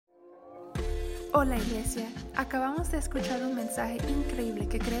Hola Iglesia, acabamos de escuchar un mensaje increíble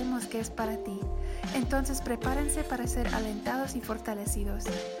que creemos que es para ti. Entonces prepárense para ser alentados y fortalecidos.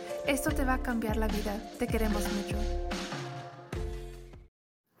 Esto te va a cambiar la vida, te queremos mucho.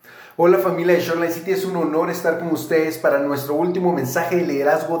 Hola familia de Shoreline City, es un honor estar con ustedes para nuestro último mensaje de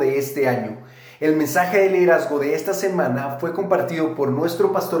liderazgo de este año. El mensaje de liderazgo de esta semana fue compartido por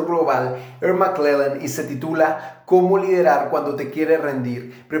nuestro pastor global, Earl McClellan, y se titula ¿Cómo liderar cuando te quieres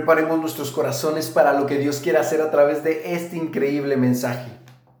rendir? Preparemos nuestros corazones para lo que Dios quiere hacer a través de este increíble mensaje.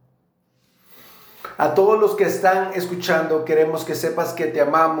 A todos los que están escuchando, queremos que sepas que te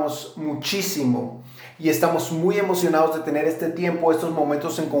amamos muchísimo y estamos muy emocionados de tener este tiempo, estos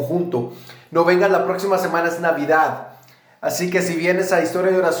momentos en conjunto. No vengas la próxima semana, es Navidad. Así que si vienes a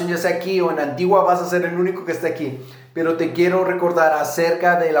Historia de Oración, ya sea aquí o en Antigua, vas a ser el único que esté aquí. Pero te quiero recordar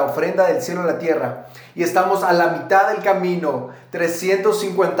acerca de la ofrenda del cielo a la tierra. Y estamos a la mitad del camino,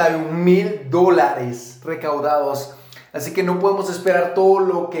 $351,000 recaudados. Así que no podemos esperar todo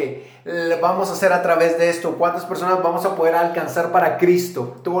lo que vamos a hacer a través de esto. ¿Cuántas personas vamos a poder alcanzar para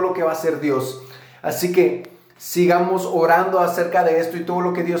Cristo? Todo lo que va a hacer Dios. Así que sigamos orando acerca de esto y todo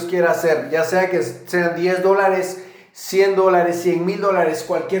lo que Dios quiera hacer. Ya sea que sean $10, $100, $100,000,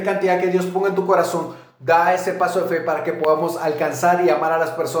 cualquier cantidad que Dios ponga en tu corazón, da ese paso de fe para que podamos alcanzar y amar a las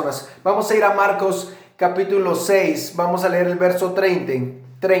personas. Vamos a ir a Marcos capítulo 6, vamos a leer el verso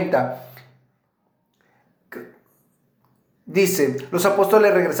 30. Dice, los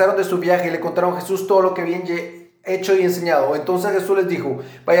apóstoles regresaron de su viaje y le contaron a Jesús todo lo que habían hecho y enseñado. Entonces Jesús les dijo,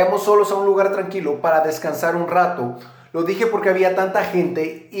 vayamos solos a un lugar tranquilo para descansar un rato. Lo dije porque había tanta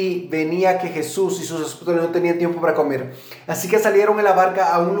gente y venía que Jesús y sus apóstoles no tenían tiempo para comer. Así que salieron en la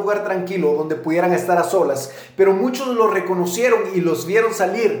barca a un lugar tranquilo donde pudieran estar a solas. Pero muchos los reconocieron y los vieron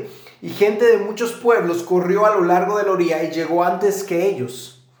salir. Y gente de muchos pueblos corrió a lo largo de la orilla y llegó antes que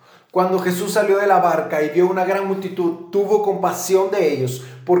ellos. Cuando Jesús salió de la barca y vio una gran multitud, tuvo compasión de ellos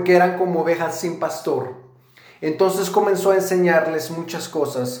porque eran como ovejas sin pastor. Entonces comenzó a enseñarles muchas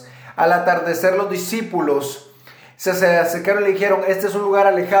cosas. Al atardecer los discípulos se acercaron y le dijeron, este es un lugar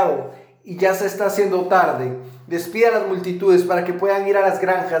alejado y ya se está haciendo tarde. Despida a las multitudes para que puedan ir a las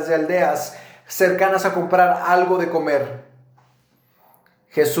granjas de aldeas cercanas a comprar algo de comer.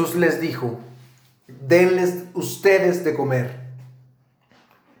 Jesús les dijo, denles ustedes de comer.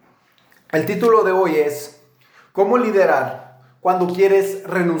 El título de hoy es, ¿cómo liderar cuando quieres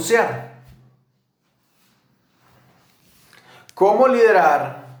renunciar? ¿Cómo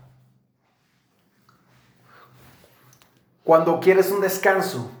liderar cuando quieres un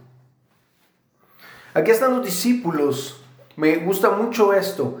descanso? Aquí están los discípulos. Me gusta mucho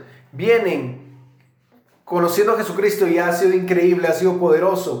esto. Vienen conociendo a Jesucristo y ha sido increíble, ha sido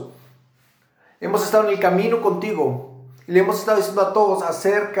poderoso. Hemos estado en el camino contigo y le hemos estado diciendo a todos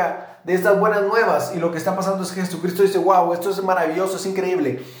acerca de estas buenas nuevas. Y lo que está pasando es que Jesucristo dice, wow, esto es maravilloso, es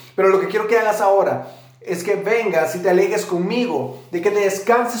increíble. Pero lo que quiero que hagas ahora es que vengas y te alejes conmigo, de que te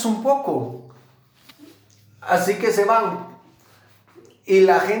descanses un poco. Así que se van. Y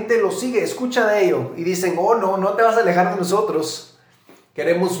la gente lo sigue, escucha de ello. Y dicen, oh no te vas a alejar de nosotros.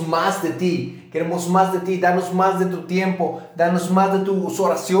 Queremos más de ti, danos más de tu tiempo, danos más de tus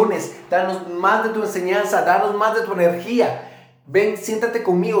oraciones, danos más de tu enseñanza, danos más de tu energía. Ven, siéntate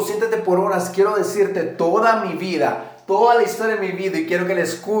conmigo, siéntate por horas. Quiero decirte toda mi vida, toda la historia de mi vida y quiero que la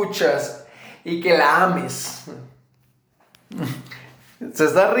escuches y que la ames. Se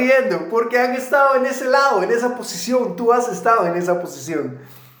está riendo porque han estado en ese lado, en esa posición. Tú has estado en esa posición.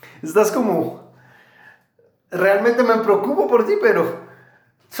 Estás como, realmente me preocupo por ti, pero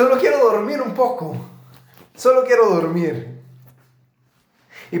solo quiero dormir un poco. Solo quiero dormir.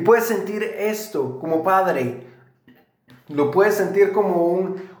 Y puedes sentir esto como padre. Lo puedes sentir como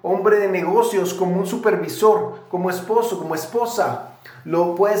un hombre de negocios, como un supervisor, como esposo, como esposa.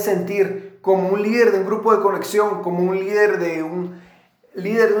 Lo puedes sentir como un líder de un grupo de conexión, como un líder de un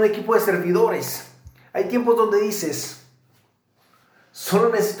equipo de servidores. Hay tiempos donde dices, solo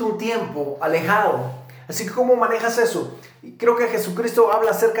necesito un tiempo alejado. Así que ¿cómo manejas eso? Y creo que Jesucristo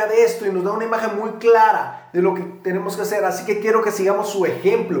habla acerca de esto y nos da una imagen muy clara de lo que tenemos que hacer. Así que quiero que sigamos su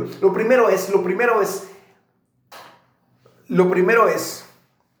ejemplo. Lo primero es,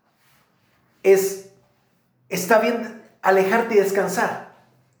 está bien alejarte y descansar.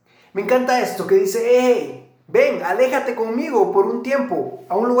 Me encanta esto que dice, hey, ven, aléjate conmigo por un tiempo,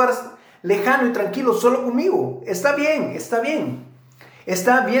 a un lugar lejano y tranquilo, solo conmigo. Está bien.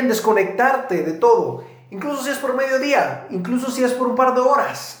 Está bien desconectarte de todo, incluso si es por mediodía, incluso si es por un par de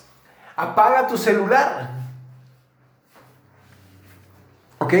horas. Apaga tu celular.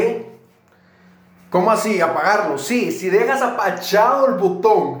 ¿Ok? ¿Cómo así? Apagarlo. Sí, si dejas apachado el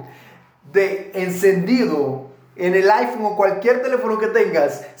botón de encendido en el iPhone o cualquier teléfono que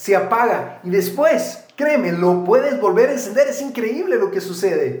tengas, se apaga y después, créeme, lo puedes volver a encender. Es increíble lo que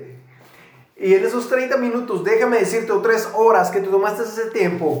sucede. Y en esos 30 minutos, déjame decirte, o 3 horas que te tomaste ese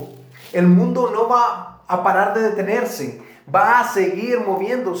tiempo, el mundo no va a parar de detenerse, va a seguir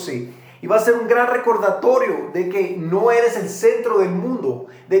moviéndose. Y va a ser un gran recordatorio de que no eres el centro del mundo,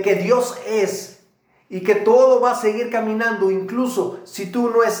 de que Dios es y que todo va a seguir caminando, incluso si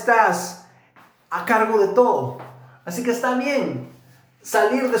tú no estás a cargo de todo. Así que está bien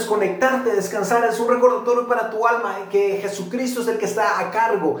salir, desconectarte, descansar. Es un recordatorio para tu alma que Jesucristo es el que está a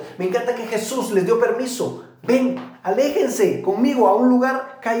cargo. Me encanta que Jesús les dio permiso. Ven, aléjense conmigo a un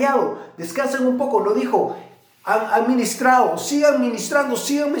lugar callado, descansen un poco. No dijo: han ministrado, sigan ministrando,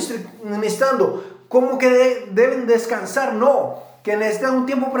 sigan ministrando. ¿Cómo que deben descansar? No. Que necesitan un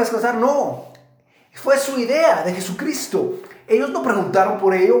tiempo para descansar. No. Fue su idea de Jesucristo. Ellos no preguntaron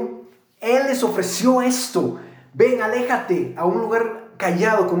por ello. Él les ofreció esto. Ven, aléjate a un lugar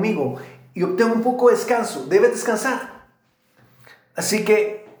callado conmigo y obtén un poco de descanso. Debes descansar. Así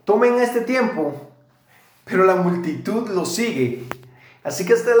que tomen este tiempo, pero la multitud lo sigue. Así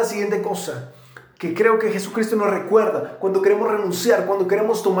que esta es la siguiente cosa que creo que Jesucristo nos recuerda cuando queremos renunciar, cuando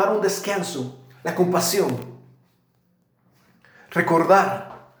queremos tomar un descanso: la compasión. Recuerda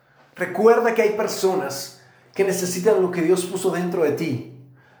que hay personas que necesitan lo que Dios puso dentro de ti.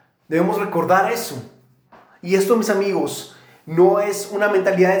 Debemos recordar eso. Y esto, mis amigos, no es una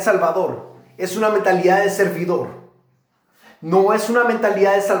mentalidad de salvador, es una mentalidad de servidor. No es una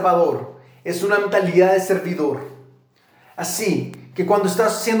mentalidad de salvador, es una mentalidad de servidor. Así que cuando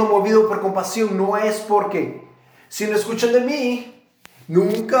estás siendo movido por compasión, no es porque si no escuchan de mí,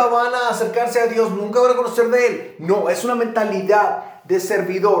 nunca van a acercarse a Dios, nunca van a conocer de Él. No, es una mentalidad de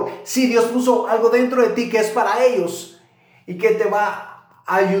servidor. Si Dios puso algo dentro de ti que es para ellos y que te va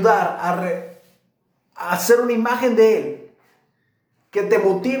a ayudar a hacer una imagen de Él, que te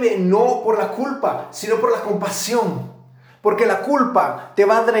motive no por la culpa, sino por la compasión. Porque la culpa te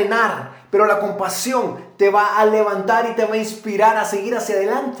va a drenar, pero la compasión te va a levantar y te va a inspirar a seguir hacia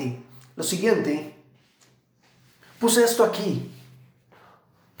adelante. Lo siguiente, puse esto aquí.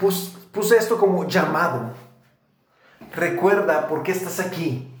 Puse esto como llamado. Recuerda por qué estás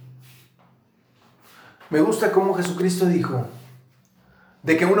aquí. Me gusta cómo Jesucristo dijo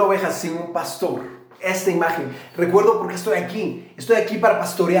de que una oveja sin un pastor, esta imagen, recuerdo por qué estoy aquí. Estoy aquí para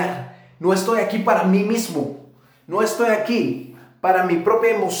pastorear. No estoy aquí para mí mismo. No estoy aquí para mi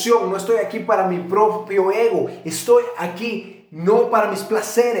propia emoción. No estoy aquí para mi propio ego. Estoy aquí no para mis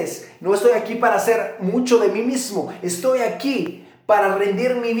placeres. No estoy aquí para hacer mucho de mí mismo. Estoy aquí para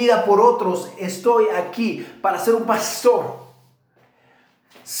rendir mi vida por otros. Estoy aquí para ser un pastor.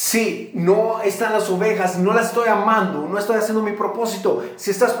 Si no están las ovejas, no las estoy amando, no estoy haciendo mi propósito.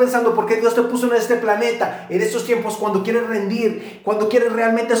 Si estás pensando por qué Dios te puso en este planeta, en estos tiempos, cuando quieres rendir, cuando quieres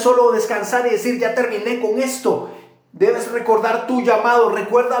realmente solo descansar y decir: ya terminé con esto, debes recordar tu llamado.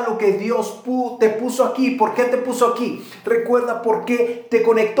 Recuerda lo que Dios te puso aquí. ¿Por qué te puso aquí? Recuerda por qué te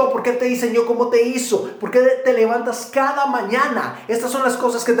conectó, por qué te diseñó, cómo te hizo, por qué te levantas cada mañana. Estas son las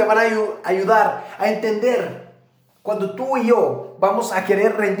cosas que te van a ayudar a entender cuando tú y yo vamos a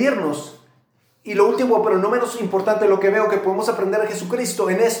querer rendirnos. Y lo último, pero no menos importante, lo que veo que podemos aprender de Jesucristo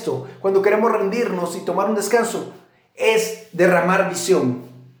en esto, cuando queremos rendirnos y tomar un descanso, es derramar visión.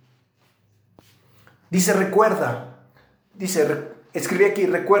 Dice: recuerda. Escribe aquí: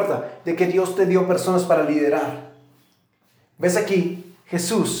 recuerda de que Dios te dio personas para liderar. ¿Ves aquí?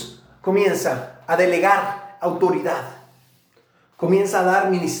 Jesús comienza a delegar autoridad. Comienza a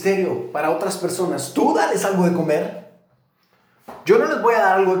dar ministerio para otras personas. Tú dales algo de comer. Yo no les voy a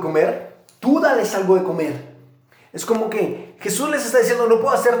dar algo de comer. Tú dales algo de comer. Es como que Jesús les está diciendo: ¿no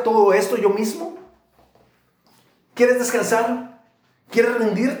puedo hacer todo esto yo mismo? ¿Quieres descansar? ¿Quieres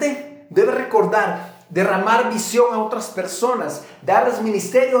rendirte? Debes recordar, derramar visión a otras personas, darles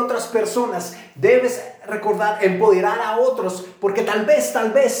ministerio a otras personas. Debes recordar, empoderar a otros, porque tal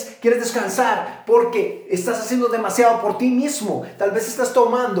vez quieres descansar porque estás haciendo demasiado por ti mismo. Tal vez estás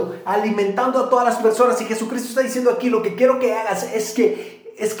alimentando a todas las personas, y Jesucristo está diciendo aquí: lo que quiero que hagas es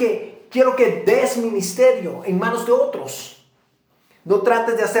que quiero que des ministerio en manos de otros. No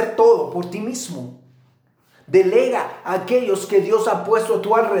trates de hacer todo por ti mismo. Delega a aquellos que Dios ha puesto a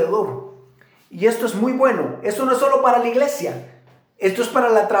tu alrededor. Y esto es muy bueno. Esto no es solo para la iglesia. Esto es para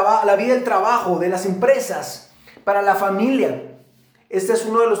la vida del trabajo, de las empresas, para la familia. Este es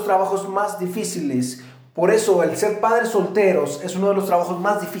uno de los trabajos más difíciles. Por eso el ser padres solteros es uno de los trabajos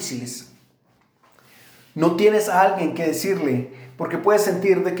más difíciles. No tienes a alguien que decirle, porque puedes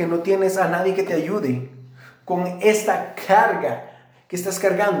sentir de que no tienes a nadie que te ayude con esta carga que estás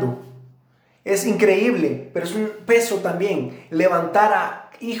cargando. Es increíble, pero es un peso también. Levantar a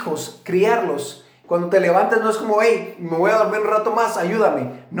hijos, criarlos. Cuando te levantas no es como, hey, me voy a dormir un rato más,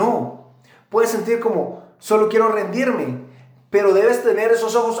 ayúdame. No, puedes sentir como, solo quiero rendirme. Pero debes tener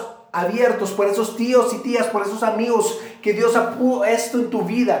esos ojos abiertos por esos tíos y tías, por esos amigos que Dios ha puesto en tu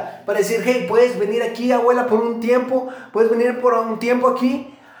vida. Para decir, hey, puedes venir aquí, abuela, por un tiempo. Puedes venir por un tiempo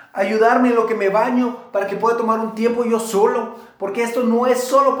aquí. Ayudarme en lo que me baño para que pueda tomar un tiempo yo solo. Porque esto no es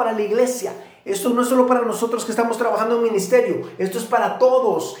solo para la iglesia. Esto no es solo para nosotros que estamos trabajando en ministerio. Esto es para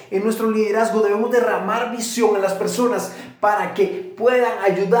todos. En nuestro liderazgo debemos derramar visión en las personas para que puedan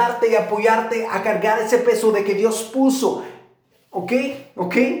ayudarte y apoyarte a cargar ese peso de que Dios puso. ¿Ok?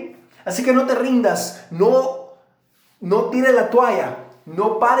 ¿Ok? Así que no te rindas. No tires la toalla.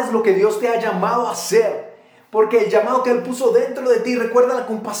 No pares lo que Dios te ha llamado a hacer. Porque el llamado que Él puso dentro de ti, recuerda la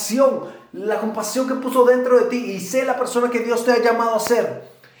compasión que puso dentro de ti, y sé la persona que Dios te ha llamado a ser.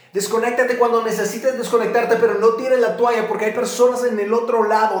 Desconéctate cuando necesites desconectarte, pero no tires la toalla, porque hay personas en el otro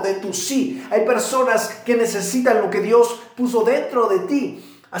lado de tu sí. Hay personas que necesitan lo que Dios puso dentro de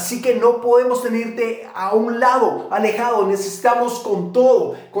ti. Así que no podemos tenerte a un lado, alejado. Necesitamos con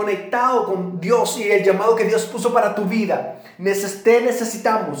todo, conectado con Dios y el llamado que Dios puso para tu vida. Te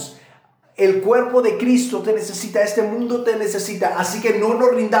necesitamos. El cuerpo de Cristo te necesita, este mundo te necesita, así que no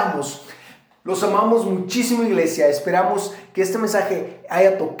nos rindamos. Los amamos muchísimo, iglesia. Esperamos que este mensaje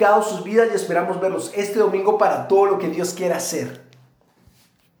haya tocado sus vidas y esperamos verlos este domingo para todo lo que Dios quiera hacer.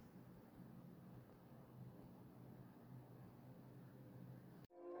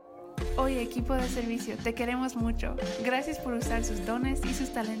 Oye, equipo de servicio, te queremos mucho. Gracias por usar sus dones y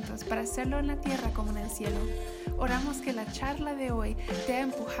sus talentos para hacerlo en la tierra como en el cielo. Oramos que la charla de hoy te ha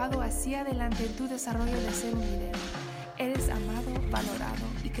empujado hacia adelante en tu desarrollo de ser un líder. Eres amado, valorado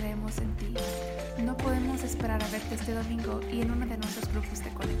y creemos en ti. No podemos esperar a verte este domingo y en uno de nuestros grupos de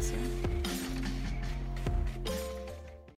conexión.